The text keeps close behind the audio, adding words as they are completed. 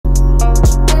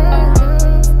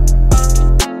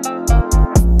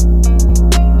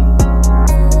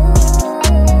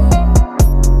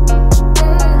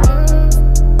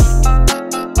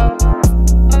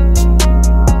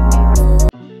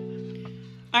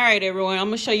right, everyone, I'm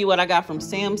gonna show you what I got from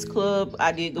Sam's Club.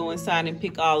 I did go inside and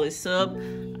pick all this up.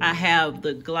 I have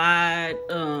the Glide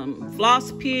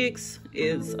floss picks.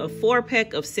 It's a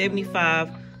 4-pack of 75.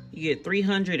 You get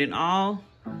 300 in all.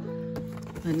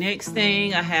 The next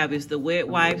thing I have is the wet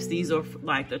wipes. These are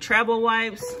like the travel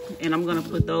wipes, and I'm gonna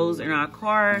put those in our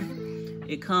car.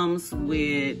 It comes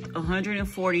with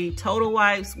 140 total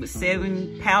wipes with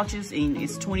 7 pouches, and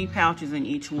it's 20 pouches in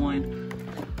each one.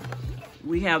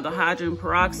 We have the hydrogen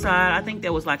peroxide. I think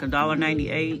that was like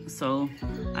 $1.98. So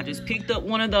I just picked up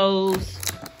one of those.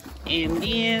 And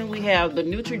then we have the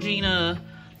Neutrogena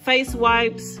face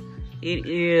wipes. It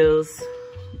is,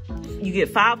 you get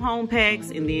 5 home packs,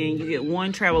 and then you get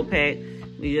 1 travel pack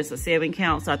with just a 7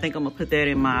 count. So I think I'm gonna put that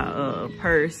in my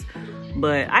purse.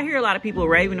 But I hear a lot of people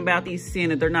raving about these, saying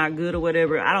that they're not good or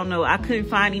whatever. I don't know, I couldn't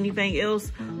find anything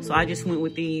else, so I just went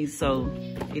with these. So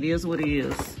it is what it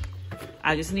is.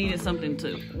 I just needed something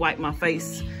to wipe my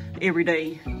face every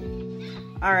day.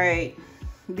 All right,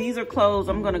 these are clothes.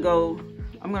 I'm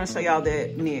gonna show y'all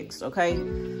that next, okay?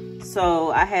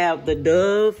 So I have the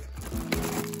Dove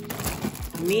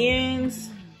men's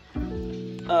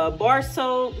bar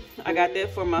soap. I got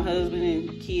that for my husband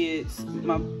and kids,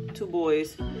 my 2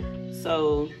 boys.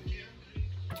 So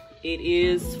it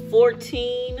is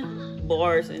 14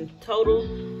 bars in total.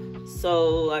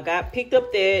 So I picked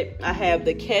up that. I have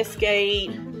the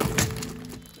Cascade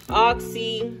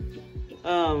Oxy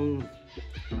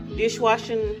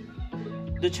dishwashing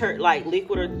detergent, like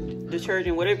liquid or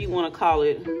detergent, whatever you want to call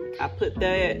it. I put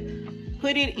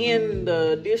it in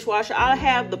the dishwasher. I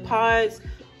have the pods,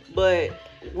 but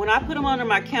when I put them under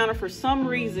my counter, for some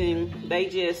reason they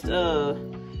just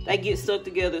they get stuck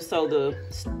together. So the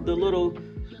little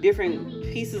different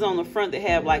pieces on the front that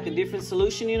have like the different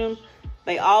solution in them,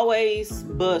 they always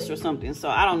bust or something. So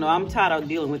I don't know, I'm tired of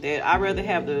dealing with that. I'd rather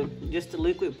have just the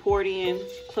liquid poured in,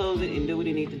 close it, and do what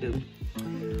you need to do.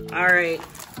 All right,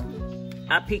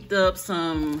 I picked up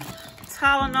some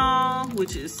Tylenol,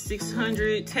 which is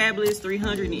 600 tablets,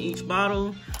 300 in each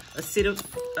bottle.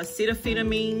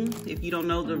 Acetaminophen, if you don't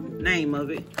know the name of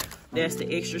it, that's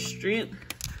the extra strength.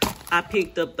 I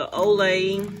picked up the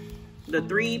Olay, the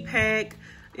 3-pack.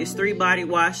 It's 3 body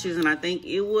washes, and I think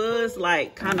it was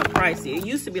like kind of pricey. It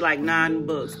used to be like $9,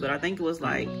 but I think it was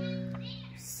like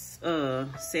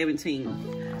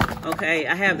 17. Okay,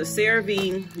 I have the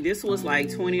CeraVe. This was like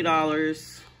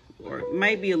 $20, or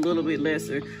maybe a little bit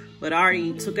lesser, but I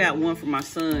already took out one for my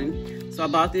son. So I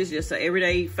bought this, just an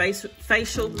everyday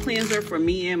facial cleanser for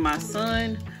me and my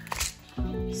son.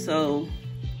 So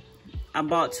I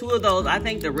bought 2 of those. I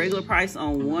think the regular price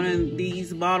on one of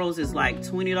these bottles is like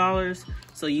 $20.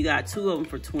 So you got 2 of them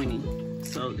for $20.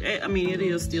 So, I mean, it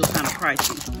is still kind of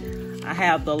pricey. I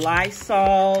have the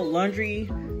Lysol laundry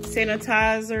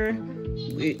sanitizer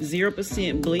with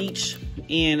 0% bleach.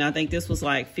 And I think this was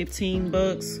like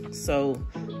 $15. So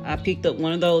I picked up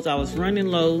one of those. I was running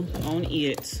low on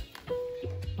it.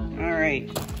 All right.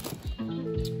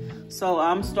 So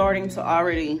I'm starting to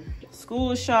already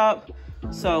school shop.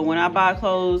 So when I buy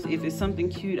clothes, if it's something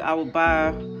cute, I will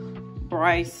buy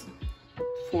Bryce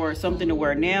for something to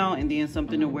wear now, and then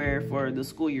something to wear for the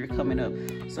school year coming up.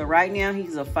 So right now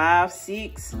he's a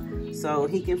 5'6", so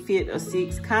he can fit a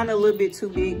 6, kind of a little bit too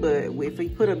big, but if he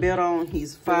put a belt on,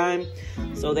 he's fine.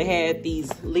 So they had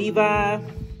these Levi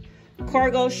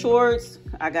cargo shorts.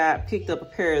 I picked up a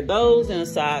pair of those in a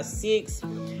size 6,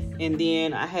 and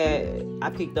then I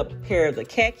picked up a pair of the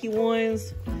khaki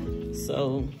ones.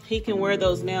 So he can wear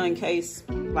those now in case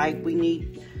like we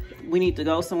need to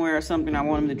go somewhere or something. I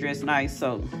want him to dress nice.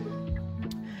 So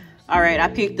all right, I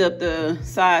picked up the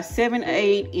size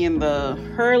 7-8 in the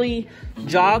Hurley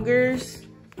joggers.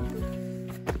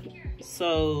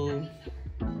 So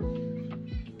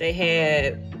they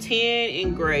had 10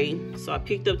 in gray, so I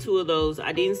picked up 2 of those.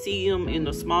 I didn't see him in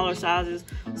the smaller sizes,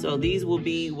 so these will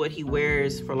be what he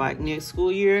wears for like next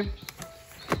school year.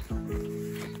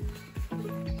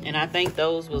 And I think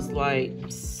those was like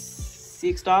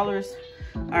 $6.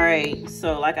 All right,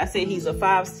 so like I said, he's a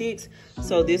 5'6",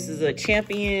 so this is a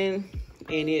Champion,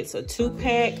 and it's a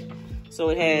 2-pack. So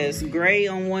it has gray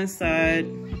on one side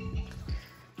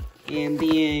and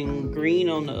then green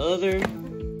on the other.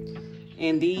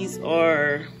 And these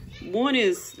are, one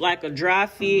is like a dry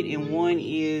fit and one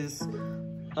is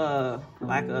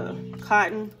like a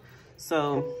cotton.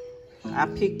 So I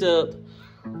picked up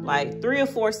like 3 or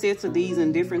 4 sets of these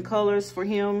in different colors for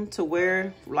him to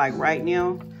wear like right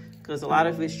now, because a lot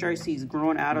of his shirts he's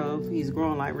growing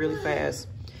like really fast.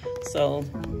 So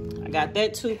I got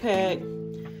that 2-pack.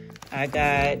 I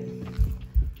got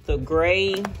the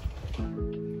gray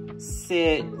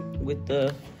set with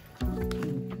the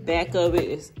back of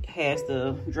it has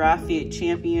the Dry Fit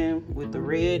Champion with the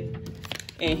red.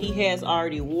 And he has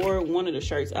already wore one of the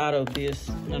shirts out of this.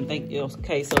 I think it was,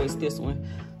 okay, so it's this one.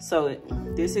 So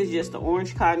this is just the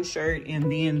orange cotton shirt. And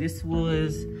then this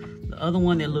was the other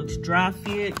one that looks Dry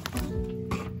Fit.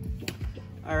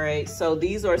 All right, so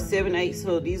these are 7/8,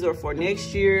 so these are for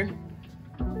next year.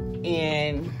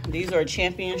 And these are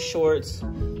Champion shorts.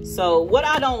 So what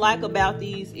I don't like about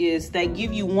these is they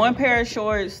give you one pair of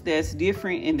shorts that's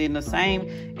different, and then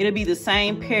it'll be the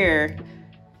same pair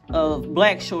of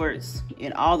black shorts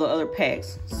in all the other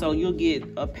packs. So you'll get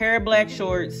a pair of black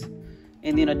shorts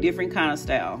and then a different kind of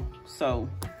style. So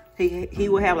he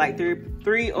will have like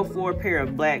three or four pair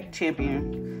of black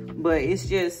Champion, but it's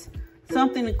just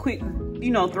something to quick,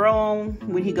 you know, throw on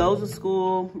when he goes to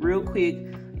school real quick.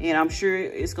 And I'm sure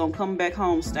it's gonna come back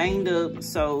home stained up.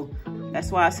 So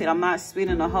that's why I said I'm not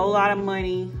spending a whole lot of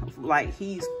money. Like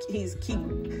he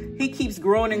keeps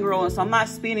growing and growing. So I'm not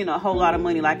spending a whole lot of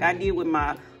money like I did with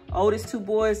my oldest two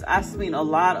boys. I spent a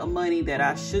lot of money that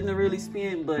I shouldn't have really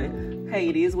spent, but hey,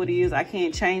 it is what it is. I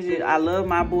can't change it. I love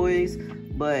my boys,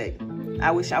 but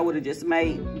I wish I would have just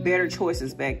made better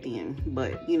choices back then.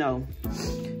 But you know,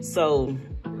 so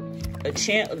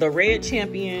the red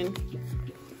Champion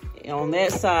on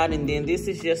that side, and then this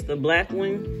is just the black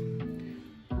one.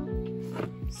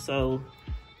 So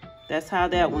that's how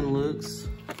that one looks.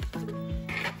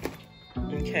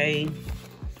 Okay,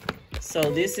 so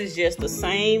this is just the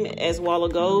same as a while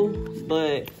ago,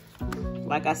 but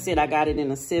like I said, I got it in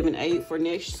a 7/8 for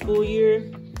next school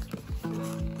year.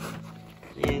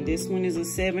 And this one is a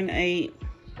 7/8.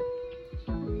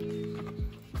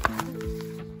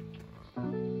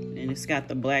 And it's got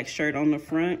the black shirt on the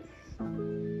front.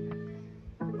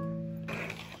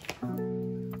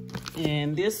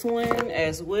 And this one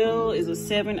as well is a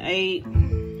 7/8.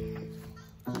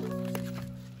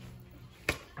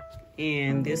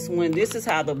 And this is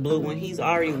how the blue one, he's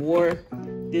already wore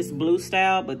this blue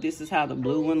style, but this is how the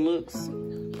blue one looks.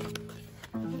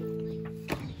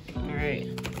 All right.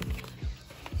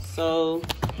 So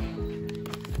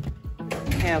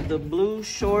we have the blue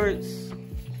shorts.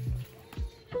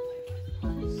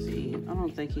 Let's see, I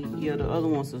don't think yeah, the other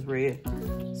ones is red.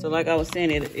 So like I was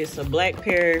saying, it's a black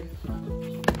pair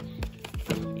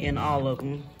in all of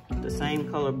them. The same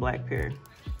color black pair.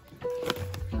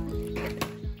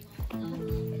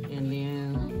 And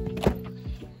then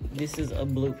this is a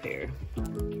blue pair.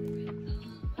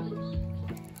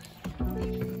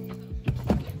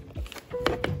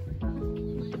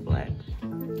 With the black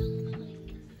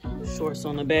shorts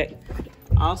on the back.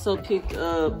 I also picked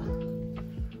up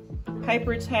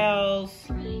paper towels.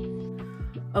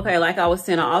 Okay, like I was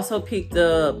saying, I also picked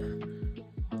up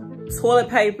toilet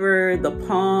paper, the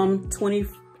Palm 20,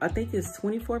 I think it's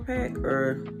 24 pack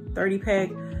or 30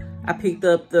 pack. I picked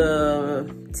up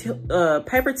the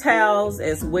paper towels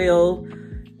as well,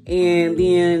 and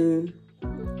then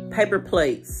paper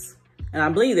plates. And I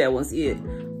believe that was it.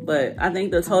 But I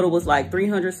think the total was like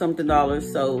 $300 something.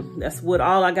 So that's what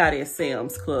all I got at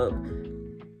Sam's Club.